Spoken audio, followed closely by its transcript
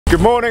Good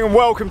morning and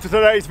welcome to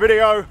today's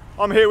video.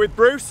 I'm here with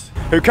Bruce,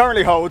 who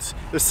currently holds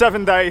the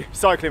 7-day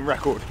cycling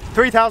record.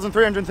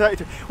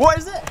 3,332, what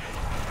is it?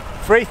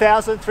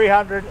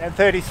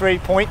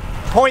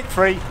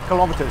 3,333.3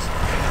 kilometers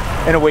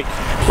in a week.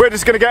 We're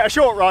just gonna get a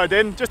short ride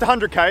in, just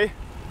 100k. I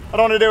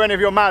don't want to do any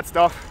of your mad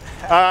stuff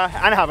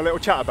and have a little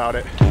chat about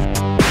it.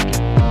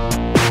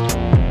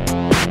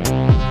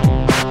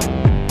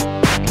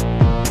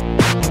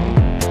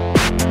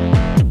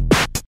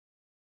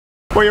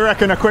 What do you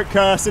reckon, a quick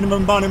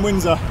cinnamon bun in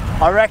Windsor?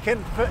 I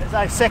reckon it's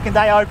a second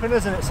day open,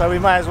 isn't it? So we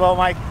may as well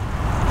make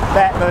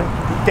that the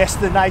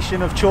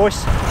destination of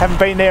choice. Haven't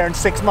been there in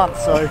 6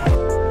 months, so.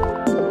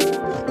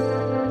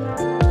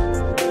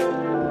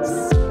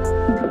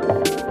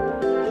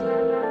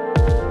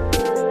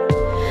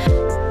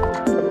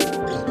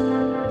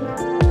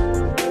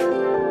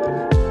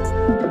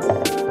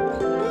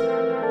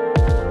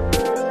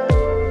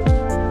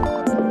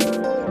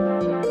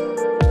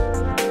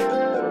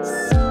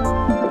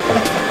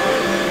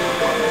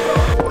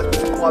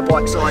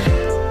 Bike side.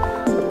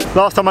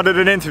 Last time I did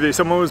an interview,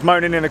 someone was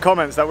moaning in the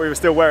comments that we were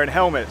still wearing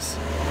helmets.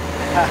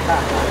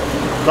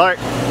 Like,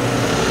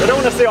 they don't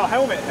want to see our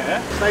helmet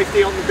here.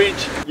 Safety on the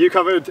bench. You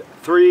covered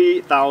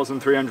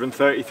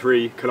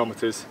 3,333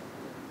 kilometers,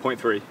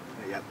 0.3.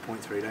 Yeah,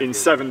 0.3. In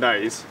 7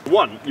 days.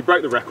 One, you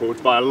broke the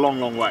record by a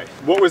long, long way.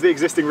 What was the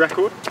existing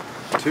record?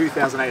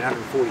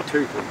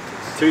 2,842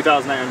 kilometers.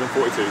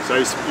 2,842. So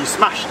you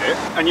smashed it,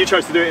 and you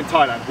chose to do it in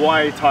Thailand.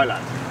 Why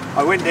Thailand?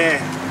 I went there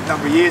a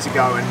number of years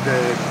ago, and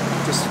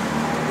just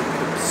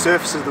the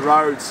surface of the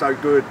road's so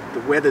good, the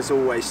weather's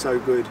always so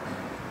good,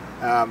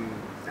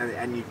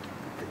 and you,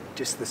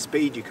 just the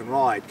speed you can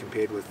ride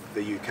compared with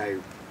the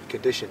UK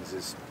conditions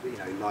is, you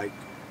know, like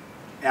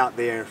out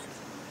there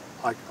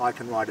I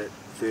can ride at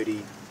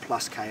 30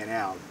 plus k an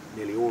hour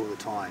nearly all of the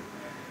time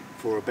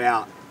for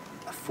about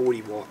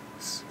 40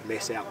 watts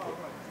less output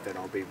than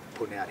I'll be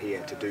putting out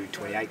here to do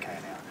 28 k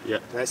an hour. Yeah.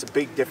 So that's a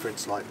big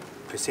difference. Like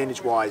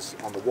percentage wise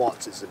on the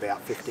watts, it's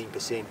about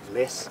 15%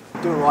 less.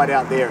 Do a ride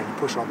out there and you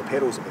push on the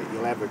pedals a bit,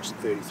 you'll average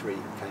 33 k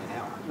an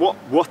hour. What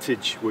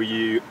wattage were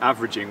you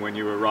averaging when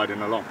you were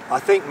riding along? I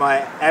think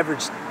my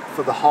average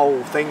for the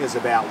whole thing is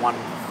about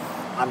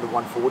under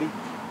 140,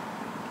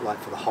 like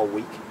for the whole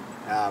week.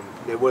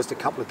 There was a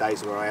couple of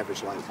days where I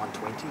averaged like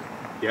 120.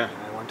 Yeah. You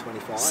know,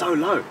 125. So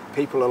low.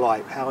 People are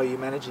like, how are you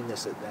managing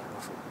this at that?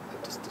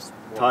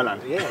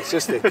 Thailand. Yeah, it's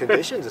just the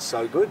conditions are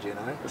so good, you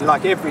know.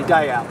 Like every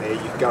day out there, you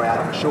can go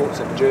out in shorts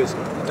and a jersey.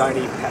 You don't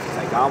even have to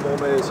take arm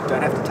warmers. You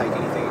don't have to take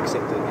anything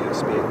except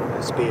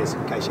spares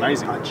in case you need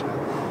a punch.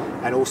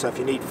 And also, if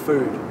you need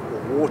food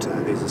or water,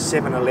 there's a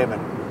 7-Eleven.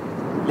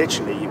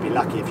 Literally, you'd be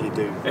lucky if you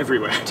do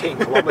everywhere 10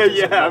 kilometers.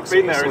 Yeah, I've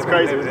been there. It's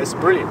crazy. It's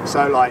brilliant.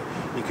 So like,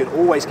 you can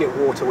always get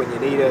water when you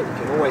need it. You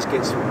can always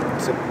get some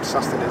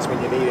sustenance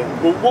when you need it.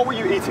 Well, what were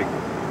you eating?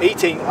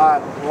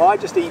 Well, I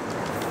just eat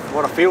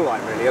what I feel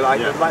like, really.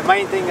 Like, yeah. My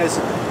main thing is,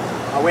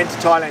 I went to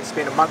Thailand,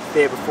 spent a month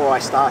there before I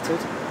started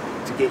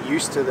to get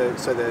used to the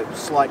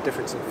slight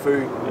difference in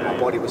food. Yeah, my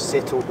body was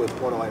settled with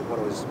what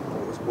was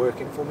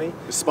working for me.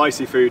 The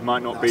spicy food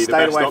might not be the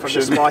best option. Stayed away from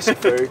the spicy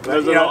food. But,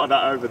 there's a lot of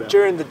that over there.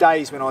 During the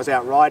days when I was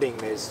out riding,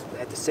 there's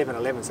at the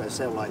 7-Elevens they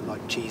sell like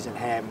cheese and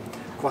ham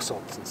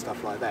croissants and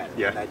stuff like that.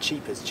 Yeah. And they're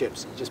cheap as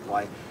chips. You just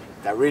buy.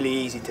 They're really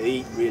easy to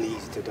eat, really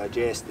easy to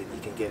digest, and you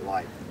can get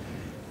like,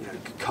 you know,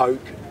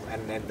 Coke.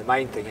 And then the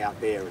main thing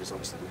out there is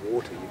obviously the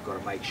water. You've got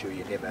to make sure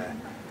you never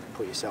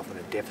put yourself in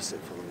a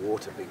deficit for the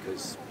water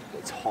because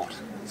it's hot.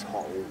 It's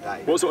hot all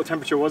day. What sort of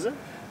temperature was it?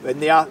 In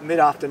the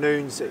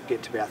mid-afternoons, it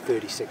get to about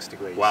 36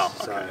 degrees. Wow.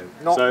 So, okay.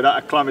 So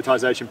that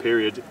acclimatisation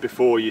period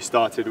before you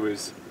started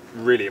was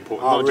really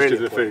important, not really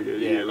just because of the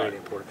food. Yeah, really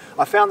important.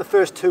 I found the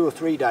first 2 or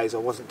 3 days I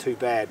wasn't too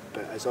bad,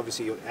 but as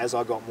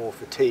I got more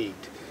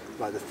fatigued,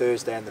 like the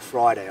Thursday and the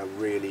Friday,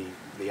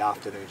 the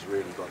afternoons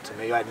really got to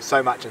me. I had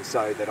so much and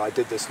so that I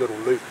did this little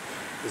loop.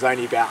 It was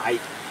only about 8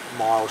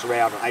 miles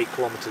round or 8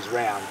 kilometres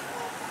round,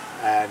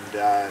 and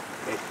the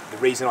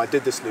reason I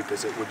did this loop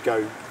is it would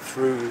go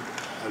through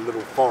a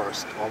little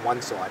forest on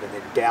one side and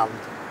then down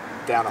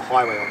a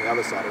highway on the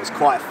other side. It was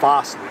quite a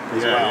fast loop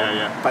as well.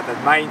 Yeah. But the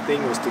main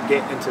thing was to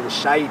get into the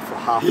shade for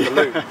half the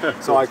loop,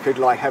 so I could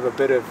like have a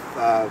bit of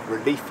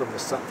relief from the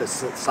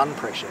sun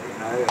pressure, you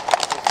know.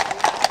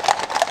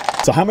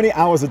 So how many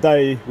hours a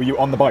day were you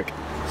on the bike?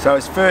 So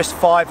his first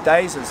 5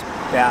 days is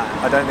about,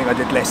 I don't think I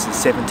did less than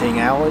 17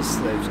 hours.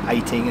 It was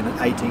 18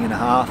 and a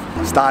half.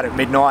 Start at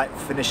midnight,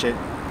 finish at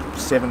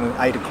 7 or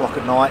 8 o'clock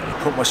at night.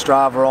 Put my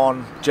Strava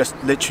on just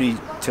literally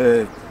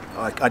to,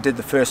 I did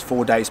the first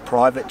 4 days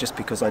private just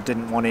because I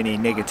didn't want any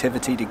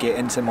negativity to get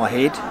into my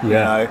head, you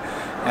know.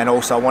 And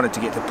also I wanted to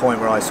get to the point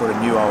where I sort of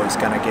knew I was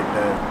going to get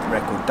the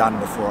record done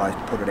before I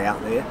put it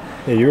out there.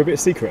 Yeah, you were a bit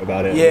secret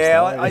about it.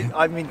 Yeah,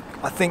 I mean,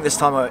 I think this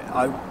time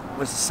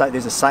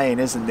there's a saying,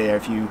 isn't there,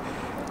 if you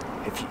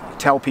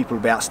tell people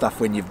about stuff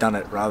when you've done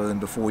it rather than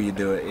before you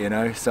do it, you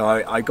know. So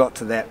I got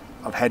to that.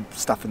 I've had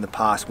stuff in the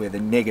past where the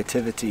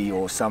negativity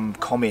or some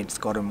comments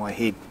got in my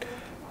head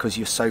because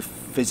you're so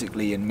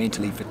physically and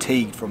mentally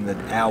fatigued from the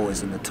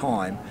hours and the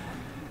time,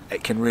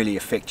 it can really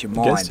affect your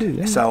mind. So,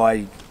 yeah. So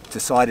I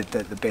decided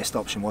that the best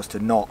option was to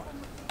not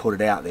put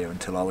it out there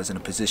until I was in a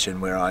position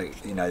where I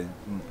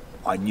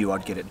knew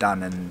I'd get it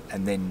done,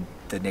 and then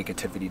the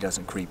negativity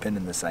doesn't creep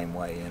in the same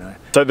way, you know.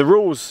 So the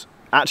rules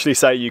actually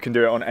say you can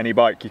do it on any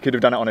bike. You could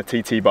have done it on a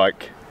TT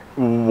bike.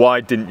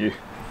 Why didn't you?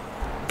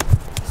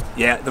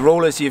 Yeah, the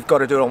rule is you've got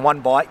to do it on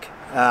one bike.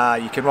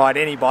 You can ride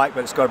any bike,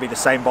 but it's got to be the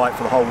same bike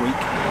for the whole week.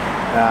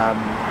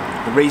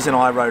 The reason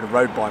I rode a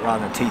road bike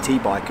rather than a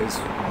TT bike is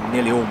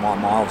nearly all my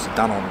miles are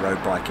done on a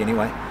road bike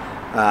anyway.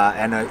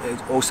 And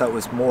it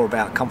was more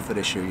about comfort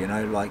issue, you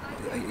know, like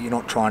you're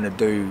not trying to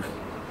do,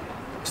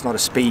 it's not a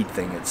speed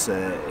thing, it's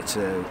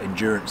a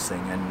endurance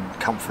thing, and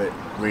comfort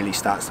really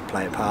starts to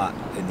play a part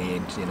in the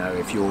end. You know,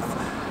 if you're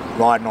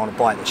riding on a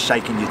bike that's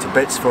shaking you to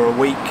bits for a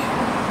week,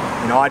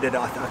 you know, I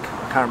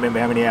can't remember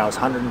how many hours,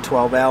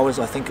 112 hours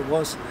I think it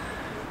was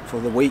for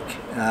the week.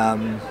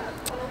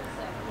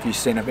 If you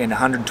spend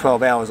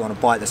 112 hours on a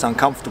bike that's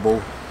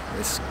uncomfortable,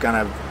 it's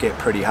gonna get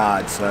pretty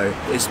hard. So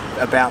it's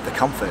about the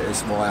comfort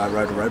is why I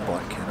rode a road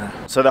bike, you know.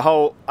 So the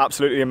whole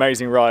absolutely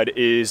amazing ride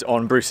is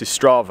on Bruce's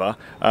Strava.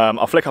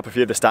 I'll flick up a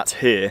few of the stats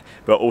here,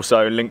 but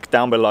also link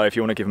down below if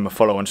you want to give him a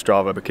follow on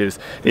Strava, because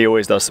he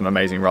always does some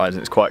amazing rides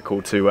and it's quite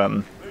cool to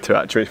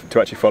actually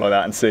follow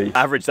that and see.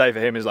 Average day for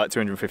him is like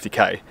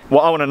 250k.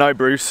 What I want to know,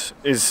 Bruce,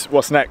 is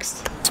what's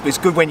next? It's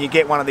good when you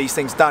get one of these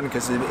things done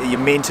because you're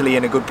mentally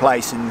in a good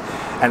place, and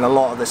a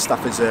lot of this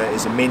stuff is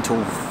a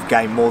mental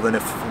game more than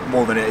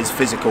it is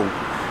physical.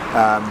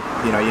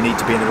 You know, you need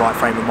to be in the right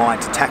frame of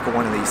mind to tackle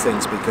one of these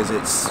things because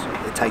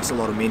it takes a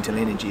lot of mental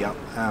energy up.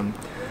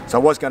 So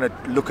I was going to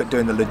look at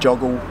doing the Le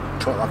Joggle.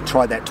 I've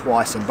tried that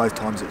twice, and both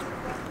times it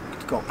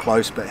got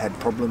close but had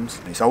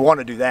problems. So I want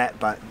to do that,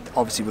 but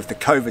obviously with the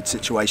COVID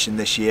situation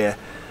this year,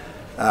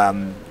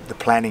 the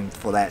planning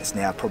for that has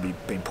now probably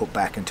been put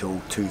back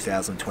until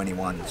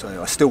 2021.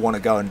 So I still want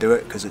to go and do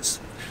it because it's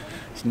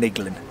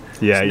niggling.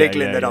 Yeah,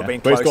 that I've been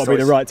close. But it's got to be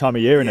the right time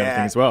of year and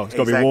everything as well. It's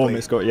got to be warm.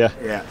 It's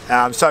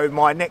got So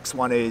my next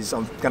one is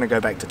I'm going to go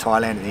back to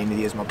Thailand at the end of the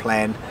year is my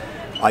plan.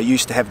 I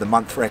used to have the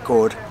month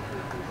record.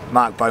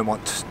 Mark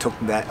Beaumont took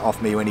that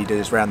off me when he did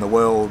his round the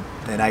world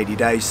in 80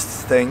 days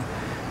thing.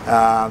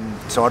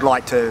 So I'd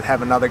like to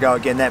have another go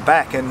again that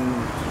back,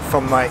 and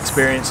from my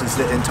experiences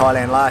in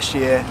Thailand last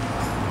year,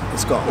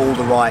 it's got all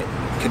the right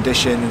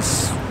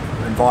conditions,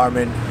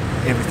 environment,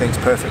 everything's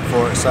perfect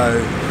for it.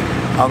 So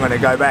I'm going to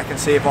go back and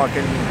see if I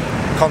can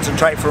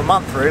concentrate for a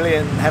month really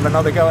and have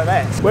another go at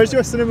that. Where's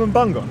your cinnamon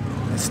bun gone?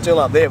 It's still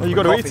up there. You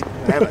got to eat.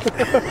 Have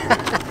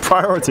it.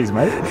 Priorities,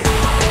 mate.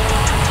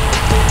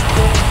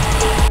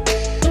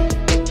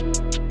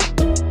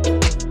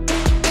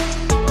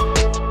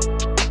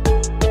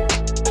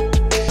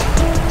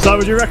 So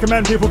would you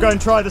recommend people go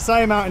and try the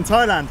same out in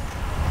Thailand?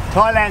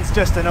 Thailand's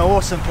just an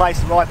awesome place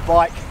to ride the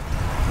bike.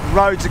 The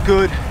roads are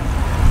good.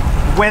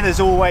 The weather's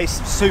always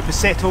super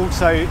settled,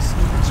 so it's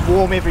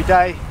warm every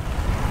day.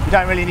 You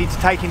don't really need to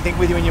take anything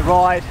with you when you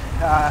ride.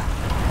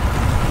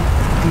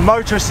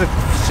 Motorists are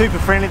super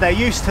friendly. They're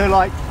used to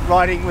like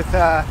driving with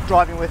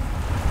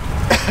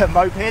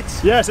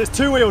mopeds. Yes, it's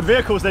two-wheeled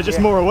vehicles. They're just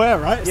more aware,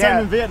 right? Same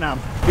in Vietnam.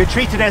 You're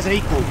treated as an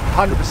equal,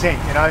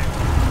 100%. You know,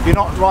 you're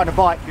not riding a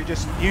bike. You're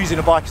just using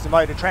a bike as a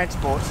mode of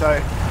transport.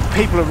 So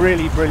people are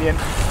really brilliant.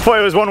 Thought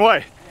it was one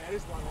way. Yeah, it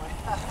is one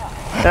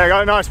way. There you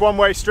go, nice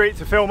one-way street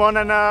to film on,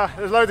 and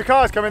there's loads of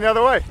cars coming the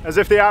other way, as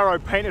if the arrow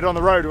painted on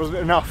the road wasn't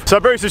enough. So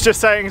Bruce was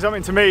just saying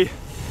something to me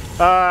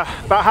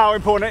about how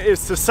important it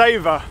is to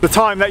savour the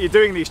time that you're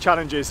doing these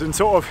challenges, and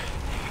sort of,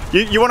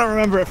 you want to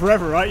remember it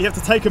forever, right? You have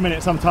to take a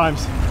minute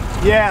sometimes.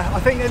 Yeah, I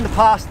think in the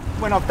past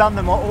when I've done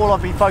them, all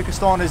I've been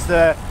focused on is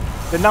the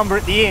number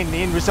at the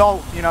end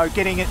result, you know,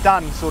 getting it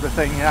done sort of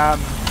thing.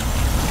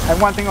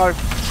 And one thing I've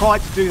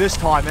tried to do this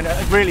time, and I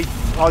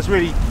was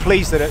really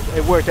pleased that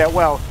it worked out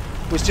well,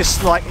 was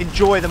just like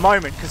enjoy the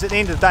moment, because at the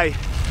end of the day,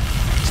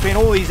 spend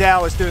all these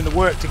hours doing the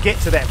work to get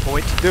to that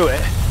point to do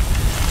it.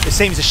 It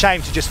seems a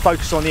shame to just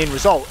focus on the end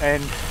result,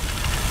 and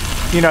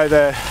you know,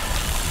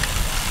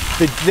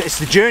 it's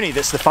the journey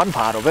that's the fun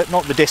part of it,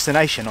 not the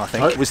destination. I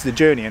think it was the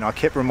journey, and I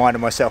kept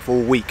reminding myself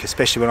all week,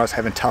 especially when I was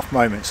having tough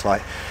moments,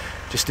 like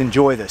just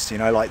enjoy this, you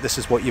know, like this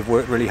is what you've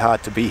worked really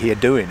hard to be here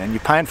doing, and you're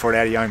paying for it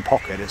out of your own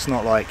pocket. It's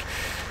not like,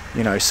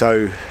 you know,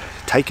 so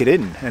take it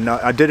in. And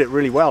I did it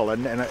really well,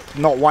 and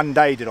not one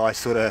day did I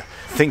sort of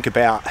think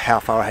about how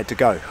far I had to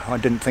go. I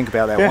didn't think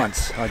about that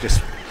once. I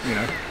just, you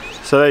know.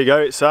 So there you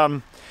go,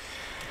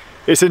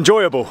 it's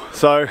enjoyable.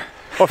 So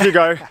off you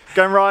go,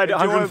 go and ride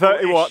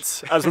 130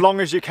 watts as long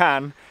as you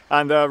can,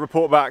 and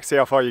report back, see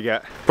how far you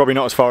get. Probably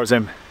not as far as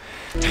him.